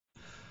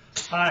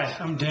Hi,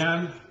 I'm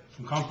Dan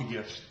from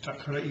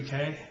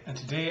CompuGift.co.uk, and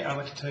today I'd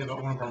like to tell you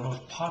about one of our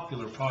most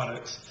popular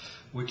products,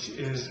 which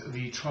is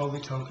the trolley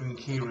token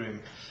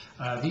keyring.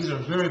 These are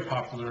very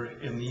popular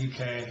in the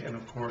UK and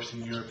of course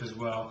in Europe as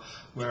well,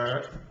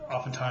 where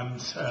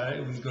oftentimes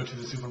when you go to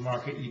the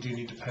supermarket you do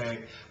need to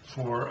pay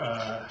for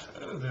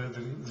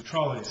the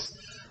trolleys.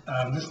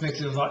 This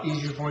makes it a lot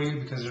easier for you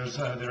because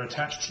they're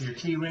attached to your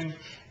keyring,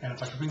 and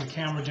if I can bring the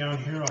camera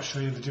down here, I'll show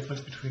you the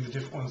difference between the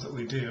different ones that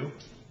we do.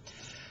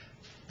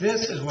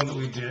 This is one that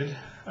we did,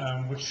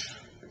 which,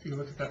 if you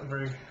look at that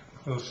very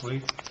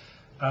closely,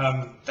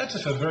 that's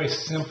just a very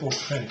simple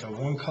print, a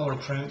one-color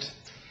print,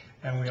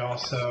 and we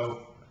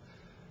also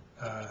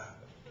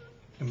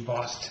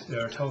embossed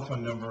their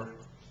telephone number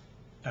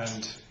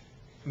and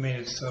made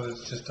it so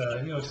it's just,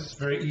 it's just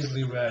very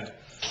easily read.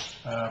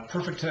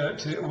 Perfect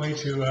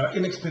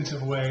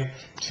inexpensive way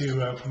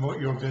to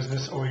promote your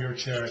business or your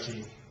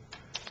charity.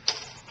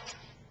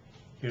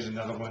 Here's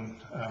another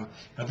one.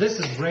 Now this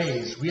is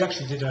raised. We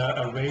actually did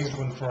a raised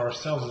one for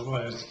ourselves as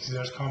well. As you can see,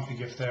 there's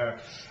CompuGift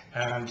there,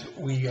 and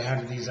we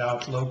handed these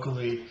out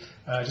locally,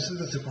 just at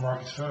the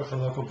supermarkets for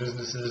local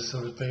businesses,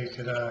 so that they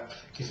could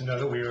get to know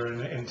that we were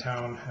in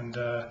town. And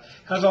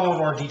has all of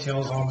our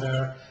details on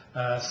there.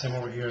 Same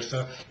over here.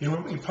 So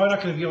you're probably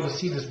not going to be able to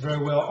see this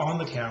very well on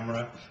the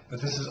camera, but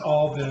this has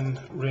all been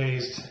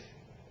raised,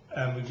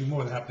 and we'd be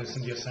more than happy to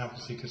send you a sample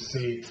so you could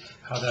see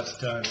how that's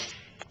done.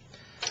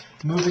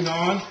 Moving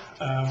on,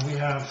 we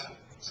have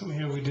something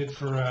here we did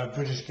for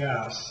British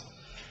Gas,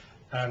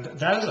 and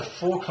that is a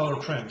full-color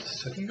print.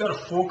 So if you've got a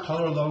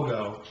full-color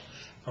logo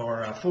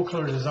or a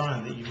full-color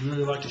design that you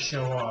really like to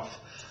show off,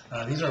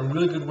 these are a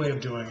really good way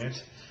of doing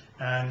it.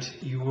 And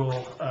you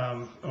will,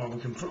 we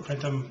can print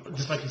them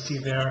just like you see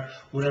there,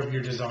 whatever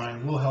your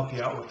design. We'll help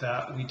you out with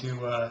that. We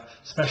do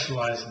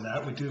specialize in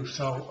that. We do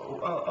sell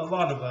a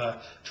lot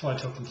of trolley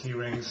token key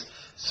rings,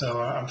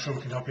 so I'm sure we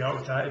can help you out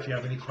with that if you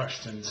have any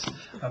questions.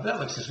 That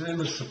looks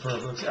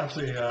superb. It looks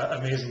absolutely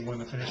amazing when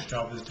the finished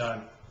job is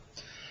done.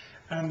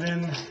 And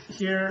then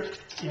here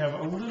you have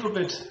a little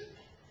bit.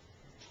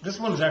 This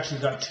one's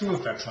actually got two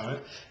effects on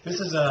it. This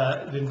has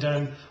been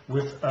done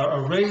with a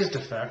raised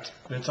effect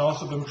that's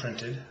also been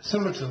printed,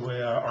 similar to the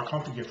way our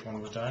CompuGift one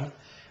was done.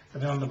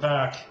 And then on the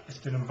back, it's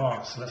been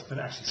embossed, so that's been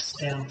actually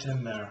stamped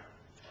in there.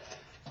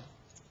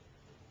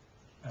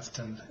 That's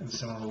done in a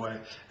similar way.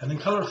 And then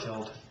color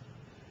filled.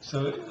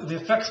 So the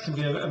effects can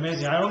be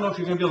amazing. I don't know if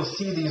you're going to be able to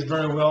see these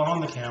very well on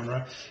the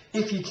camera.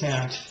 If you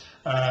can't,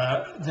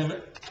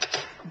 then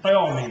by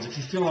all means, if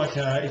you feel like,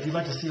 if you'd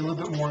like to see a little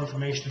bit more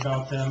information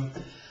about them,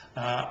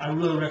 I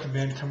really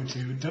recommend coming to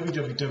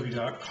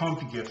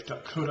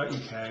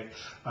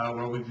www.compugift.co.uk,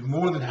 where we'd be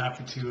more than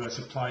happy to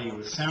supply you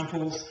with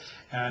samples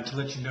and to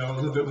let you know a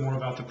little bit more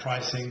about the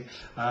pricing.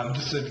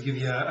 Just to give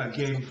you a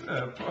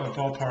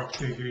ballpark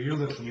figure, you're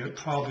looking at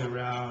probably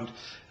around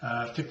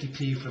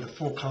 50p for the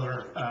full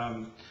color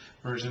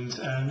versions,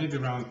 and maybe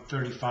around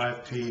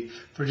 35p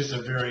for just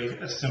a very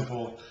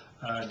simple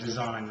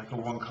design, like a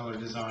one-color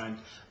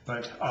design,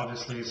 but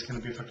obviously it's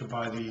going to be affected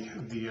by the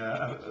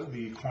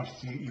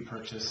quantity you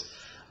purchase.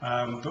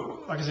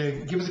 But like I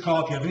say, give us a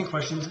call if you have any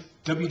questions.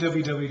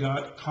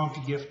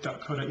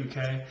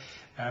 www.compugift.co.uk,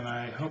 and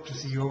I hope to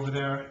see you over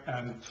there.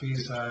 And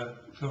please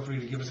feel free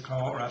to give us a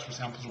call or ask for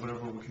samples or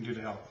whatever we can do to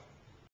help.